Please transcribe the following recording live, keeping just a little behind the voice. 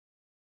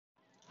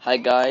Hi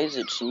guys,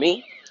 it's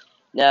me.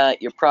 Now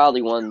you're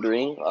probably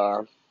wondering,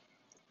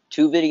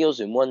 two videos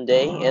in one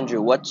day, Andrew.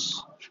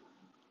 What's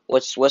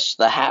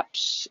the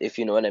haps, if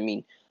you know what I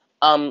mean?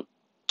 Um,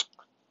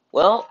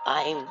 well,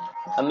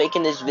 I'm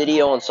making this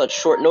video on such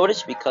short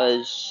notice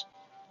because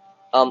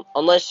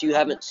unless you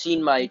haven't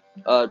seen my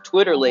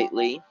Twitter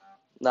lately,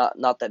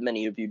 not that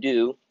many of you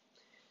do,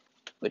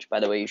 which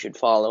by the way you should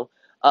follow.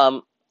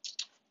 Um,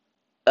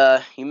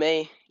 you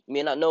may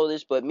not know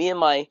this, but me and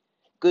my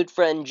good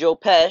friend Joe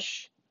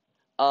Pesh,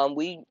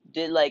 we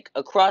did like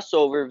a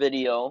crossover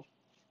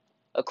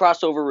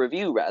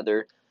review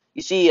rather.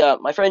 You see,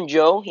 my friend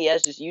Joe, he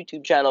has this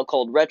YouTube channel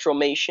called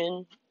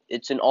Retromation.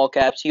 It's in all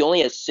caps. He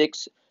only has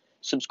 6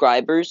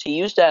 subscribers. He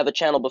used to have a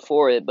channel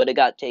before it, but it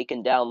got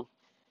taken down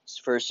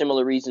for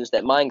similar reasons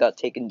that mine got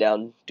taken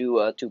down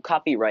due to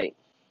copyright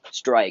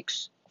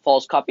strikes,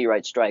 false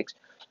copyright strikes.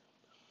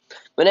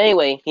 But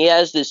anyway, he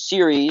has this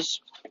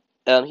series.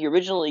 He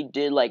originally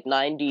did like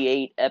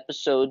 98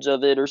 episodes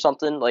of it or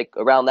something, like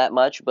around that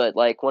much, but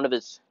like one of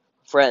his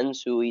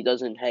friends who he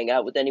doesn't hang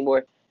out with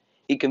anymore,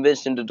 he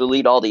convinced him to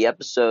delete all the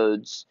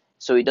episodes,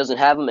 so he doesn't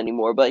have them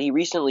anymore. But he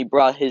recently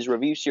brought his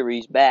review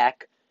series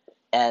back,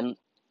 and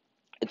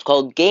it's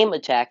called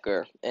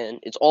GAMEATTACKER, and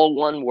it's all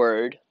one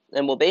word.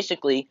 And well,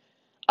 basically,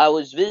 I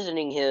was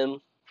visiting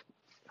him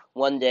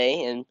one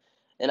day, and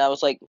I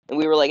was like, and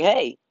we were like,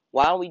 hey,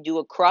 why don't we do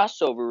a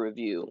crossover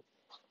review?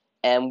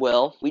 And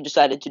well, we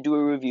decided to do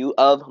a review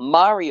of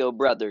Mario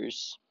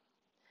Brothers.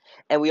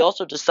 And we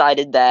also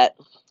decided that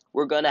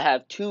we're going to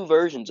have 2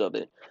 versions of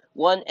it.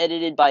 One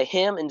edited by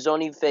him in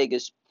Sony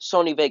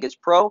Vegas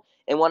Pro,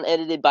 and one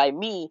edited by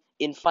me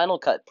in Final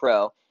Cut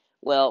Pro.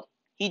 Well,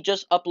 he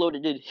just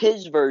uploaded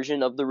his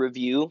version of the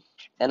review,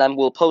 and I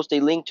will post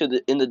a link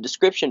in the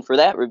description for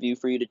that review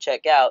for you to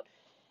check out.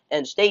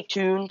 And stay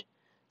tuned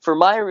for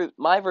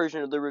my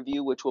version of the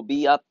review, which will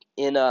be up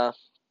in a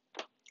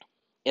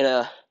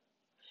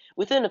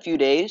within a few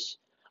days.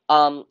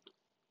 Um,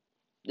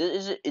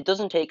 it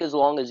doesn't take as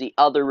long as the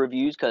other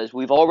reviews because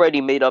we've already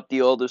made up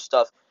the other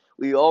stuff.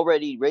 We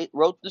already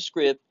wrote the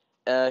script,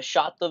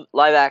 shot the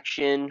live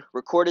action,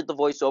 recorded the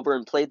voiceover,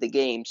 and played the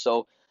game.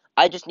 So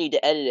I just need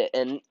to edit it,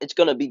 and it's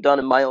gonna be done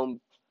in my own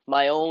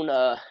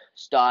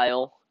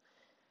style,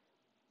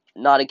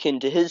 not akin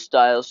to his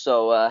style.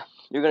 So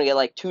you're gonna get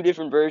like 2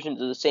 different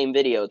versions of the same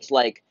video. It's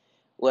like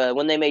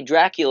when they made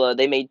Dracula,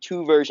 they made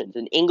 2 versions,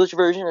 an English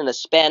version and a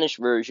Spanish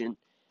version,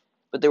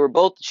 but they were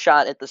both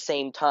shot at the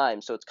same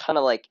time, so it's kind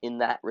of like in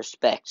that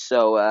respect.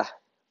 So,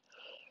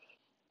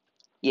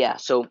 yeah,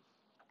 so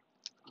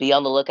be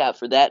on the lookout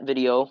for that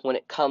video when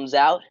it comes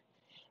out,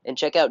 and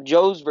check out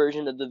Joe's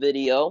version of the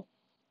video.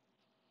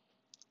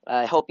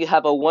 I hope you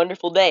have a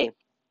wonderful day.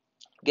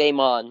 Game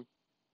on.